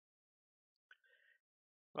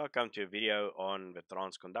Welcome to a video on the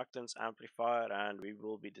transconductance amplifier, and we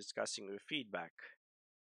will be discussing the feedback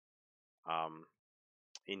um,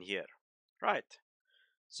 in here. Right,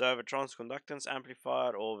 so the transconductance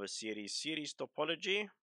amplifier or the series topology.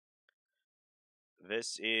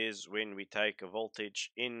 This is when we take a voltage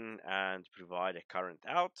in and provide a current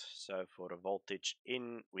out. So for a voltage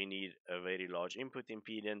in, we need a very large input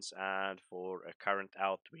impedance, and for a current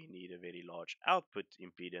out, we need a very large output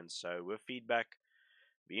impedance. So with feedback,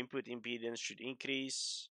 the input impedance should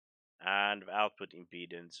increase and the output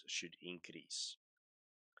impedance should increase.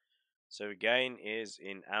 So gain is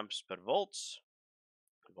in amps per volts,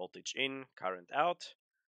 voltage in, current out.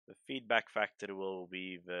 The feedback factor will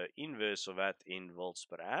be the inverse of that in volts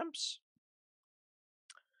per amps.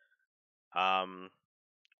 Um,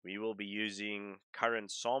 we will be using current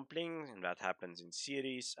sampling, and that happens in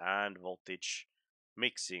series, and voltage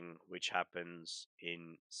mixing, which happens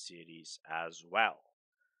in series as well.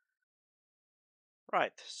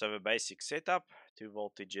 Right, so the basic setup, two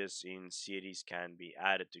voltages in series can be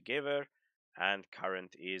added together and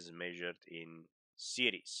current is measured in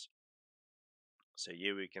series. So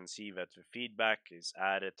here we can see that the feedback is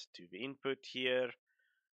added to the input here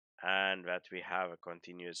and that we have a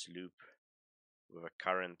continuous loop with a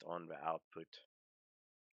current on the output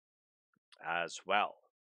as well.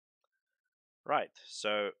 Right,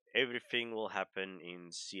 so everything will happen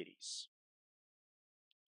in series.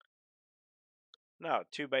 Now,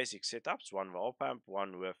 two basic setups, one with op-amp,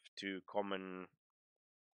 one with two common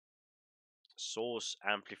source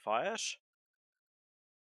amplifiers.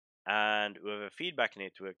 And with a feedback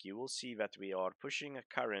network, you will see that we are pushing a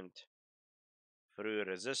current through a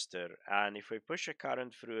resistor. And if we push a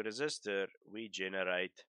current through a resistor, we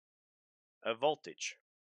generate a voltage,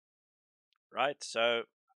 right? So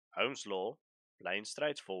Ohm's law, plain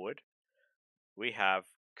straightforward, we have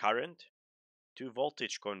current to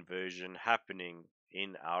voltage conversion happening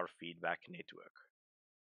in our feedback network.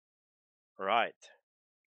 Right.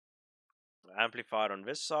 Amplifier on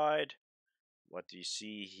this side, what you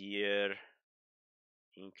see here,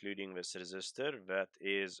 including this resistor, that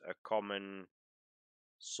is a common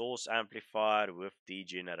source amplifier with the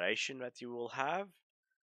generation that you will have.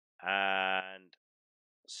 And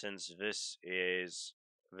since this is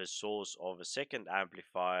the source of a second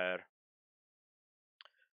amplifier,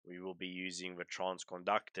 we will be using the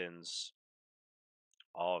transconductance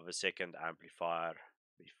of the second amplifier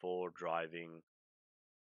before driving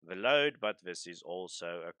the load, but this is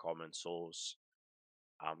also a common source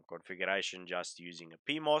configuration just using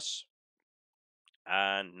a PMOS.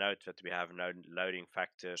 And note that we have no loading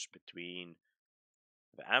factors between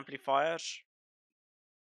the amplifiers.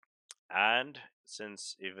 And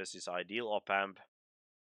since if this is ideal op-amp,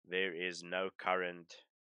 there is no current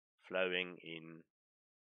flowing in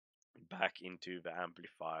back into the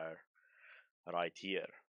amplifier right here.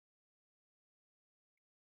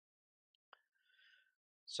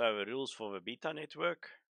 So the rules for the beta network,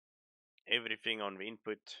 everything on the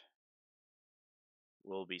input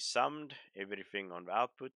will be summed, everything on the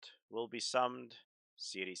output will be summed,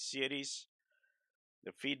 series.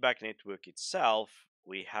 The feedback network itself,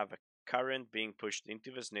 we have a current being pushed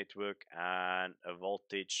into this network and a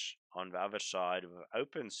voltage on the other side of an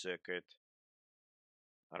open circuit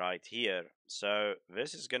right here. So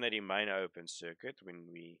this is going to remain an open circuit when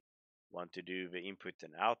we want to do the input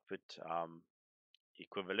and output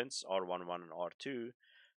equivalents R11 and R2.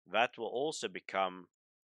 That will also become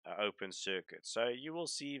an open circuit. So you will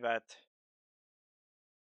see that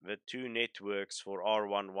the two networks for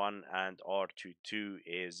R11 and R22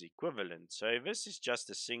 is equivalent. So if this is just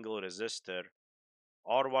a single resistor,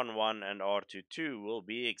 R11 and R22 will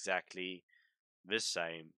be exactly the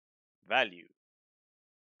same value.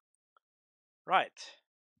 Right.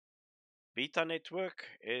 Beta network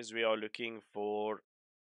is we are looking for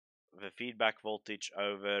the feedback voltage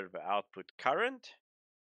over the output current,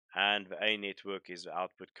 and the A network is the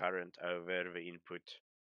output current over the input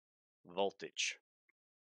voltage.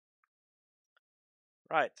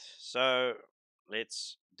 Right, so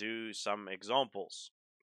let's do some examples.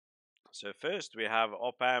 So first we have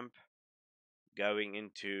op-amp going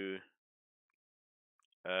into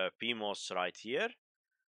PMOS right here.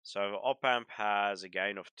 So op-amp has a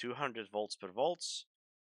gain of 200 volts per volts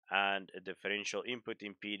and a differential input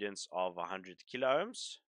impedance of 100 kilo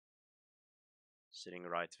ohms sitting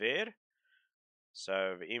right there.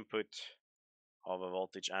 So the input of a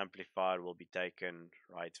voltage amplifier will be taken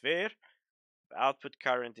right there. The output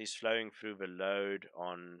current is flowing through the load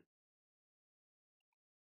on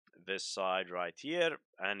this side right here,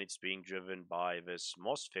 and it's being driven by this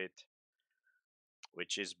MOSFET,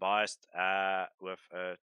 which is biased with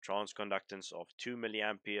a transconductance of 2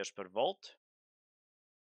 milliamperes per volt.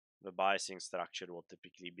 The biasing structure will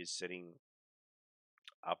typically be sitting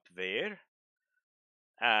up there,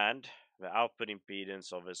 and the output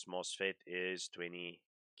impedance of this MOSFET is 20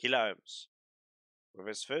 kilo ohms. With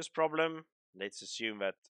this first problem, let's assume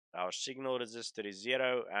that our signal resistor is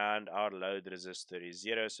 0 and our load resistor is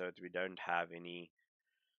 0, so that we don't have any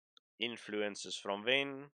influences from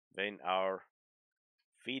then our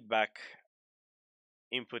feedback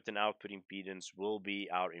input and output impedance will be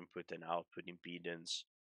our input and output impedance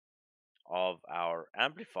of our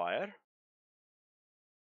amplifier.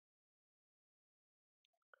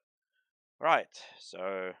 Right,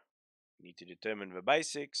 so we need to determine the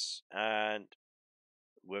basics and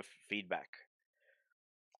with feedback.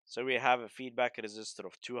 So we have a feedback resistor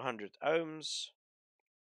of 200 ohms.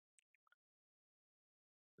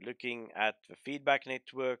 Looking at the feedback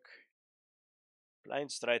network, plain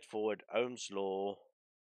straightforward Ohm's law,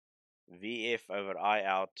 VF over I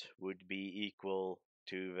out would be equal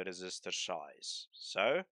to the resistor size.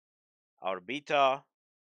 So our beta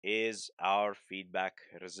is our feedback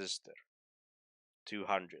resistor,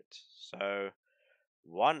 200. So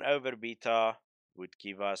 1 over beta would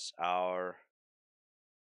give us our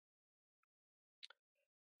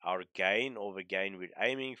gain, or the gain we're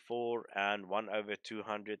aiming for, and 1 over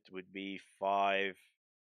 200 would be 5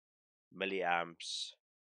 milliamps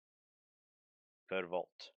per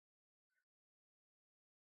volt.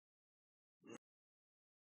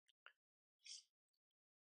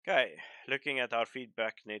 Okay, looking at our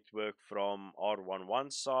feedback network from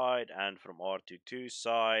R11 side and from R22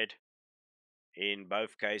 side, in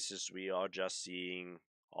both cases we are just seeing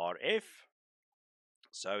RF.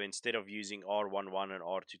 So instead of using R11 and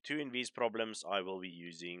R22 in these problems, I will be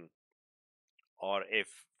using RF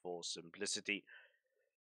for simplicity.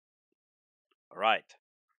 Right.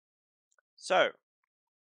 So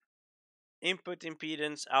input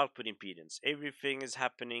impedance, output impedance, everything is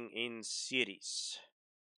happening in series.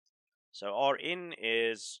 So Rin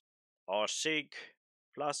is R sig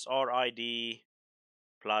plus RID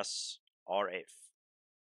plus RF.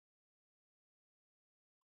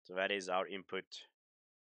 So that is our input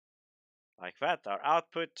like that. Our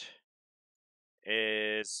output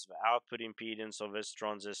is the output impedance of this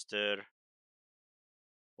transistor.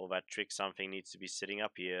 For that trick, something needs to be sitting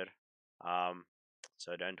up here.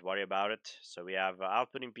 So don't worry about it. So we have the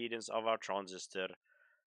output impedance of our transistor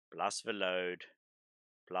plus the load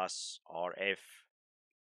plus RF.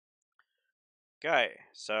 Okay,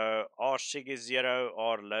 so R sig is 0,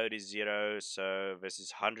 R load is 0, so this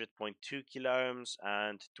is 100.2 kilo ohms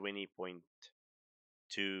and 20.2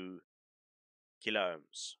 kilo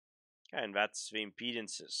ohms. Okay, and that's the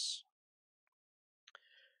impedances.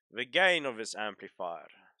 The gain of this amplifier,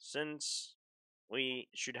 since we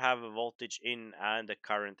should have a voltage in and a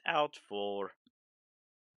current out for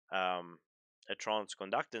a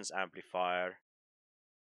transconductance amplifier,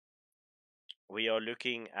 we are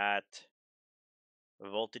looking at a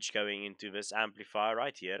voltage going into this amplifier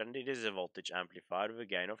right here, and it is a voltage amplifier with a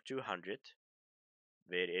gain of 200.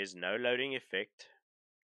 There is no loading effect,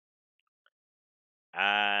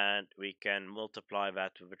 and we can multiply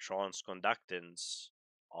that with the transconductance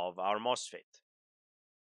of our MOSFET.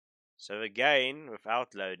 So the gain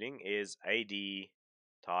without loading is AD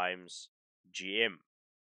times GM.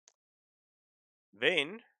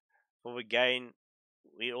 Then for the gain,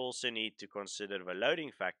 we also need to consider the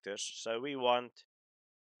loading factors. So we want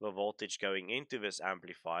the voltage going into this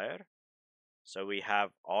amplifier. So we have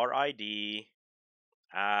RID,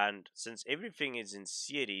 and since everything is in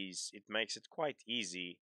series, it makes it quite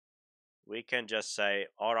easy. We can just say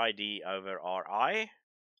RID over RI,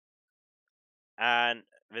 and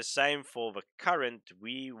the same for the current.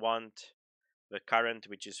 We want the current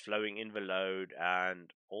which is flowing in the load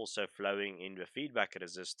and also flowing in the feedback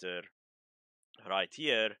resistor right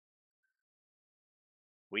here.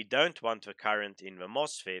 We don't want the current in the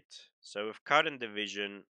MOSFET, so with current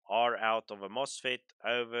division, R out of a MOSFET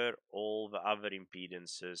over all the other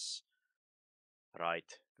impedances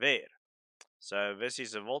right there. So this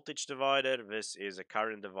is a voltage divider, this is a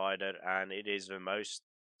current divider, and it is the most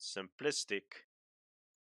simplistic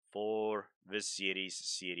for this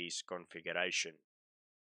series configuration.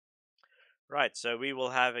 Right, so we will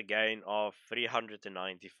have a gain of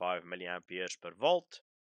 395 milliamperes per volt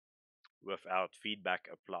without feedback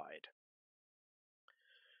applied.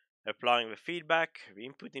 Applying the feedback, the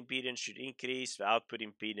input impedance should increase, the output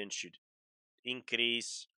impedance should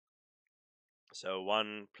increase. So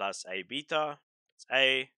 1 plus A beta, that's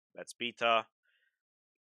A, that's beta,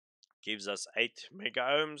 gives us 8 mega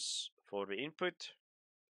ohms for the input.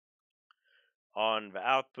 On the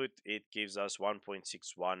output, it gives us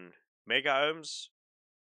 1.61 mega ohms,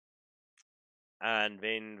 and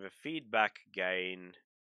then the feedback gain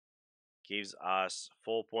gives us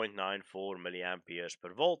 4.94 milliamperes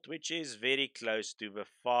per volt, which is very close to the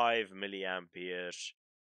 5 milliamperes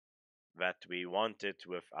that we wanted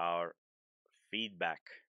with our feedback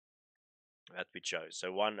that we chose.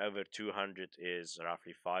 So 1 over 200 is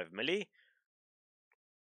roughly 5 milli,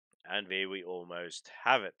 and there we almost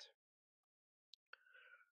have it.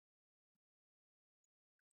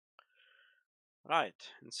 Right,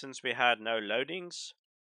 and since we had no loadings,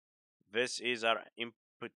 this is our input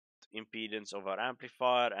impedance of our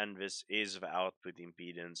amplifier, and this is the output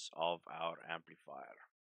impedance of our amplifier.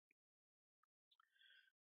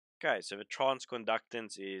 Okay, so the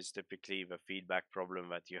transconductance is typically the feedback problem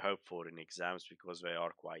that you hope for in exams because they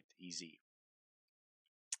are quite easy.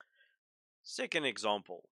 Second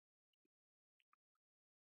example.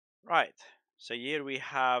 Right, so here we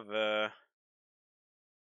have a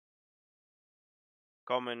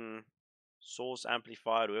common source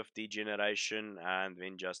amplifier with degeneration and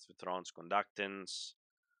then just the transconductance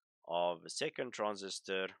of the second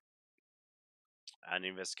transistor, and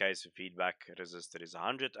in this case the feedback resistor is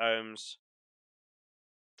 100 ohms.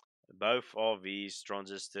 Both of these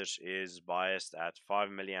transistors is biased at 5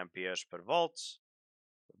 milliamperes per volt.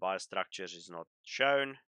 The bias structure is not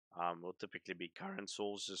shown. Will typically be current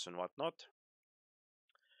sources and whatnot.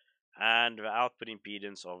 And the output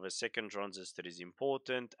impedance of the second transistor is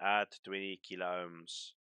important at 20 kilo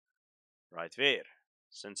ohms right there.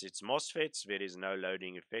 Since it's MOSFETs, there is no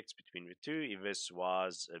loading effects between the two. If this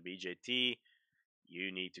was a BJT,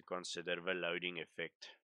 you need to consider the loading effect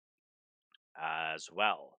as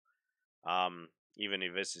well. Even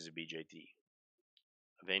if this is a BJT,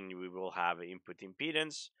 then we will have an input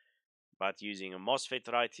impedance, but using a MOSFET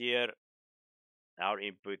right here, our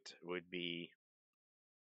input would be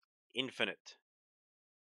infinite.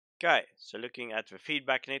 Okay, so looking at the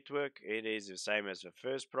feedback network, it is the same as the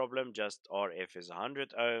first problem, just RF is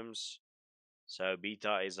 100 ohms, so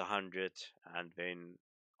beta is 100, and then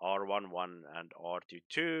R11 and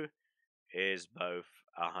R22 is both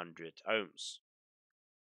 100 ohms.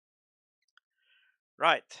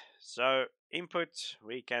 Right, so input,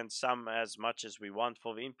 we can sum as much as we want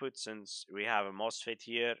for the input since we have a MOSFET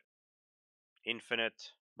here,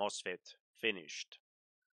 infinite MOSFET finished.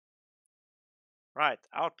 Right,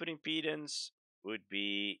 output impedance would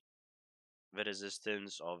be the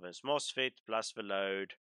resistance of this MOSFET plus the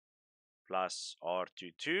load plus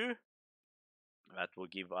R22. That will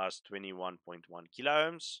give us 21.1 kilo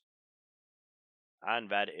ohms. And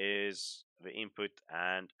that is the input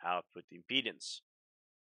and output impedance.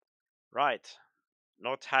 Right,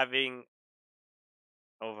 not having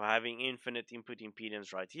infinite input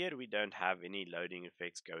impedance right here, we don't have any loading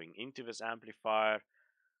effects going into this amplifier.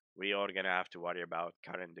 We are going to have to worry about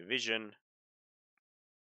current division,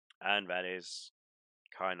 and that is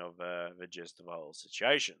kind of the gist of the whole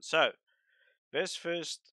situation. So this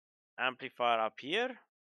first amplifier up here,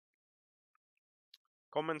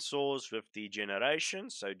 common source with degeneration,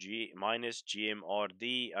 so G minus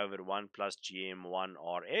GMRD over 1 plus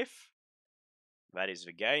GM1RF. That is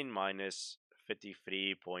the gain, minus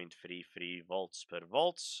 33.33 volts per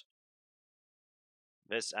volts.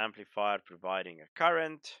 This amplifier providing a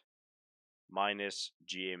current, minus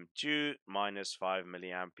GM2, minus 5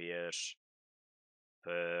 milliamperes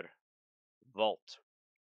per volt.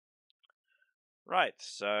 Right,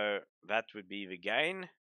 so that would be the gain.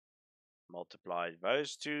 Multiply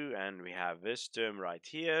those two, and we have this term right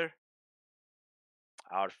here.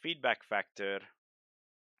 Our feedback factor,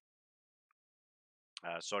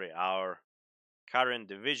 our current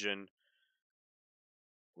division,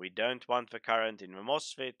 we don't want the current in the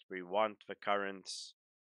MOSFET, we want the currents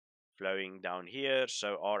flowing down here,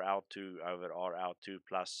 so RL2 over RL2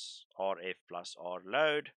 plus RF plus R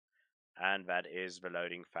load, and that is the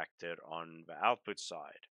loading factor on the output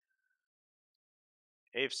side.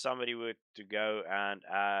 If somebody were to go and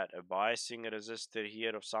add a biasing resistor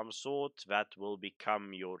here of some sort, that will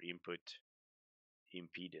become your input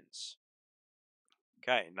impedance.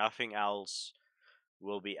 Okay, nothing else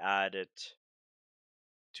will be added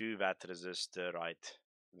to that resistor right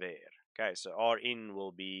there. Okay, so Rin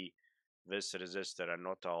will be this resistor and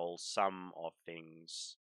not a whole sum of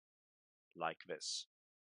things like this,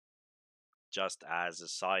 just as a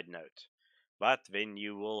side note. But then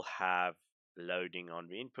you will have loading on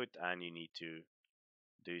the input and you need to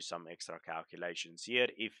do some extra calculations here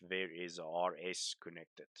if there is a RS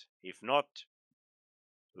connected. If not,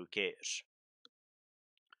 who cares?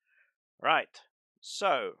 Right,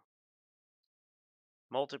 so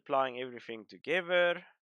multiplying everything together,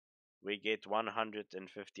 we get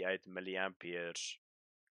 158 milliamperes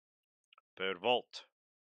per volt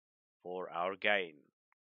for our gain.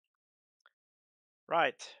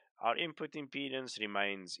 Right, our input impedance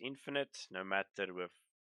remains infinite no matter with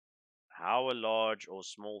how large or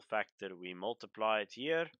small factor we multiply it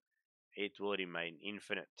here, it will remain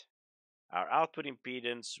infinite. Our output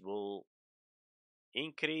impedance will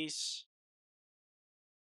increase,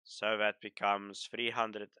 so that becomes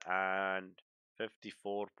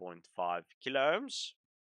 354.5 kilo ohms.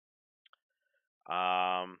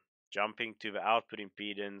 Jumping to the output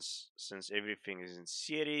impedance, since everything is in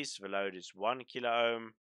series, the load is 1 kilo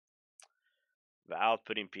ohm. The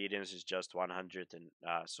output impedance is just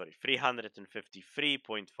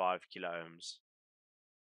 353.5 kilo ohms.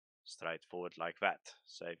 Straightforward like that.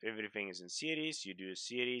 So if everything is in series, you do a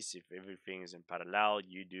series. If everything is in parallel,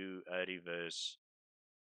 you do a reverse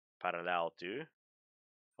parallel to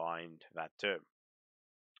find that term.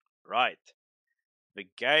 Right. The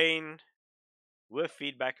gain with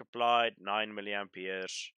feedback applied 9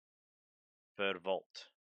 milliamperes per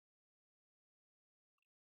volt.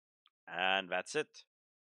 And that's it.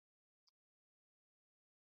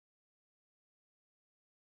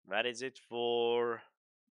 That is it for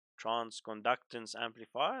transconductance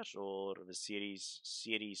amplifiers or the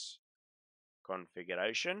series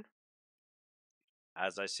configuration.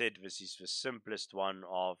 As I said, this is the simplest one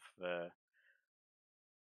of the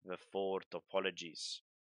four topologies.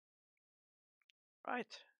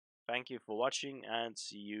 Right. Thank you for watching and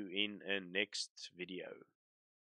see you in a next video.